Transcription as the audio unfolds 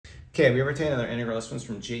Okay, we obtained another integral. This one's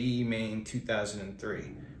from JEE Main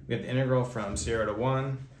 2003. We have the integral from 0 to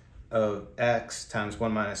 1 of x times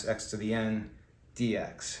 1 minus x to the n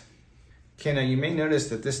dx. Okay, now you may notice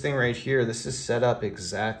that this thing right here, this is set up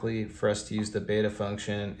exactly for us to use the beta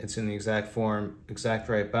function. It's in the exact form, exact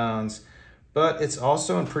right bounds, but it's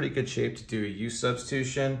also in pretty good shape to do a u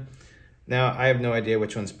substitution. Now, I have no idea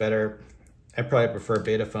which one's better. I probably prefer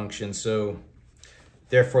beta function, so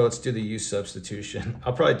therefore, let's do the u substitution.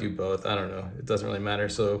 I'll probably do both. I don't know. It doesn't really matter.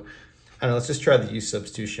 So, I don't know. Let's just try the u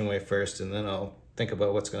substitution way first, and then I'll think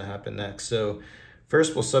about what's going to happen next. So,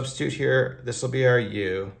 first we'll substitute here. This will be our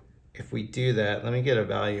u. If we do that, let me get a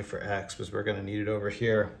value for x, because we're going to need it over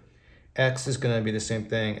here. X is going to be the same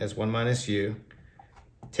thing as 1 minus u.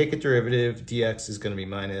 Take a derivative. Dx is going to be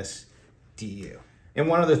minus du. And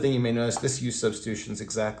one other thing you may notice, this u substitution is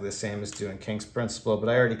exactly the same as doing King's principle, but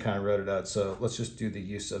I already kind of wrote it out, so let's just do the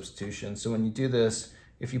u substitution. So when you do this,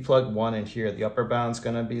 if you plug 1 in here, the upper bound's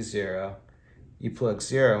going to be 0. You plug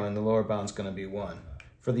 0 in, the lower bound's going to be 1.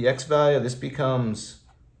 For the x value, this becomes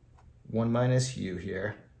 1 minus u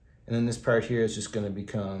here. And then this part here is just going to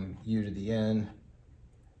become u to the n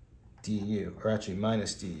du, or actually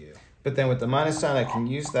minus du. But then with the minus sign, I can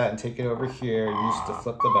use that and take it over here, use it to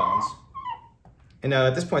flip the bounds. And now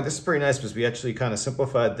at this point, this is pretty nice because we actually kind of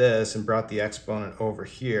simplified this and brought the exponent over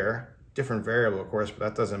here. Different variable, of course, but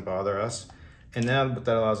that doesn't bother us. And now what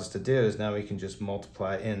that allows us to do is now we can just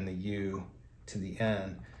multiply in the u to the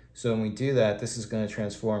n. So when we do that, this is going to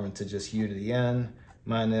transform into just u to the n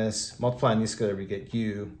minus, multiplying these together, we get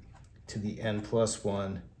u to the n plus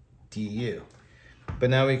 1 du.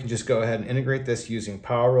 But now we can just go ahead and integrate this using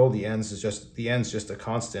power rule. The n's just a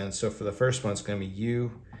constant. So for the first one, it's going to be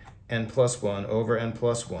u n plus 1 over n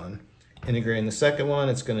plus 1. Integrating the second one,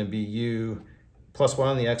 it's going to be u plus 1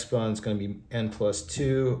 on the exponent. It's going to be n plus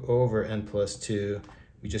 2 over n plus 2.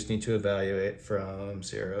 We just need to evaluate from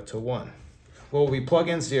 0 to 1. Well, we plug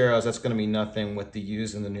in zeros, that's going to be nothing with the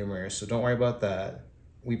u's in the numerator, so don't worry about that.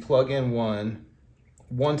 We plug in 1.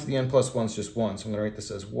 1 to the n plus 1 is just 1, so I'm going to write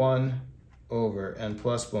this as 1 over n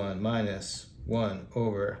plus 1 minus 1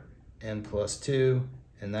 over n plus 2,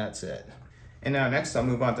 and that's it. And now next I'll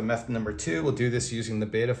move on to method number 2. We'll do this using the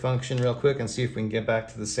beta function real quick and see if we can get back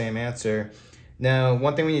to the same answer. Now,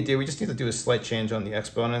 one thing we need to do, we just need to do a slight change on the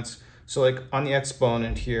exponents. So like on the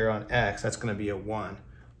exponent here on x, that's going to be a 1.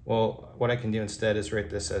 Well, what I can do instead is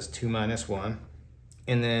write this as 2 minus 1.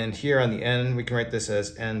 And then here on the n, we can write this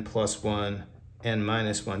as n plus 1, n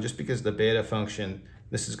minus 1. Just because the beta function,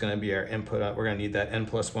 this is going to be our input. We're going to need that n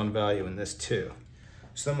plus 1 value in this too.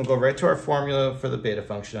 So then we'll go right to our formula for the beta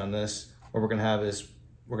function on this. What we're going to have is,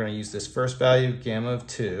 we're going to use this first value, gamma of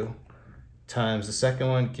 2, times the second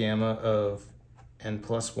one, gamma of n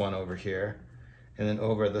plus 1 over here, and then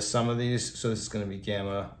over the sum of these, so this is going to be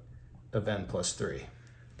gamma of n plus 3.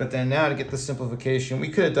 But then now to get the simplification, we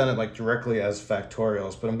could have done it like directly as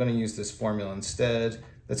factorials, but I'm going to use this formula instead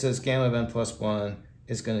that says gamma of n plus 1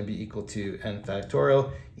 is going to be equal to n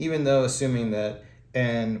factorial, even though assuming that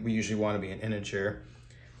n, we usually want to be an integer.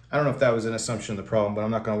 I don't know if that was an assumption of the problem, but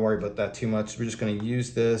I'm not going to worry about that too much. We're just going to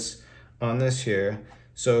use this on this here.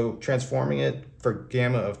 So transforming it for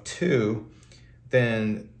gamma of 2,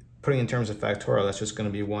 then putting in terms of factorial, that's just going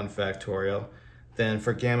to be 1 factorial. Then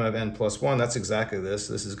for gamma of n plus 1, that's exactly this.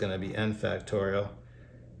 This is going to be n factorial.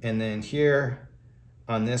 And then here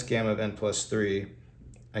on this gamma of n plus 3,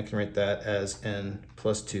 I can write that as n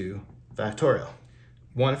plus 2 factorial.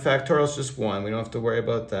 1 factorial is just 1. We don't have to worry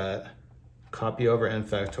about that. Copy over n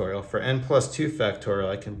factorial. For n plus 2 factorial,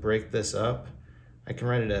 I can break this up. I can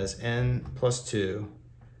write it as n plus 2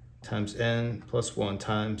 times n plus 1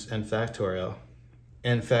 times n factorial.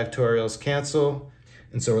 N factorials cancel,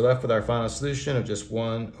 and so we're left with our final solution of just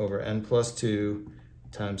 1 over n plus 2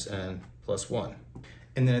 times n plus 1.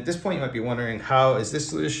 And then at this point, you might be wondering, how is this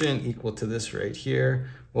solution equal to this right here?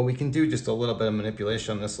 Well, we can do just a little bit of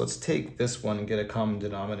manipulation on this. Let's take this one and get a common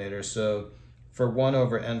denominator. So for 1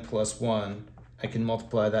 over n plus 1, I can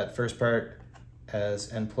multiply that first part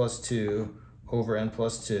as n plus 2 over n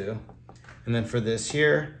plus 2. And then for this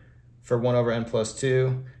here, for 1 over n plus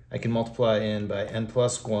 2, I can multiply in by n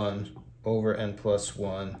plus 1 over n plus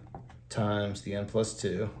 1 times the n plus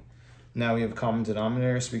 2. Now we have a common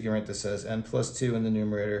denominator, so we can write this as n plus 2 in the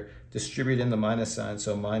numerator, distribute in the minus sign,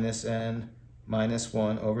 so minus n minus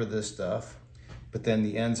 1 over this stuff. But then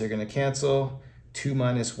the n's are going to cancel. 2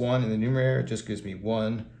 minus 1 in the numerator just gives me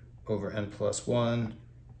 1 over n plus 1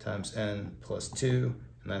 times n plus 2,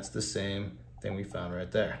 and that's the same thing we found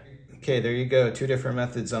right there. Okay, there you go. 2 different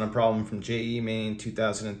methods on a problem from JEE Main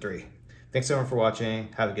 2003. Thanks everyone for watching.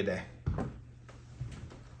 Have a good day.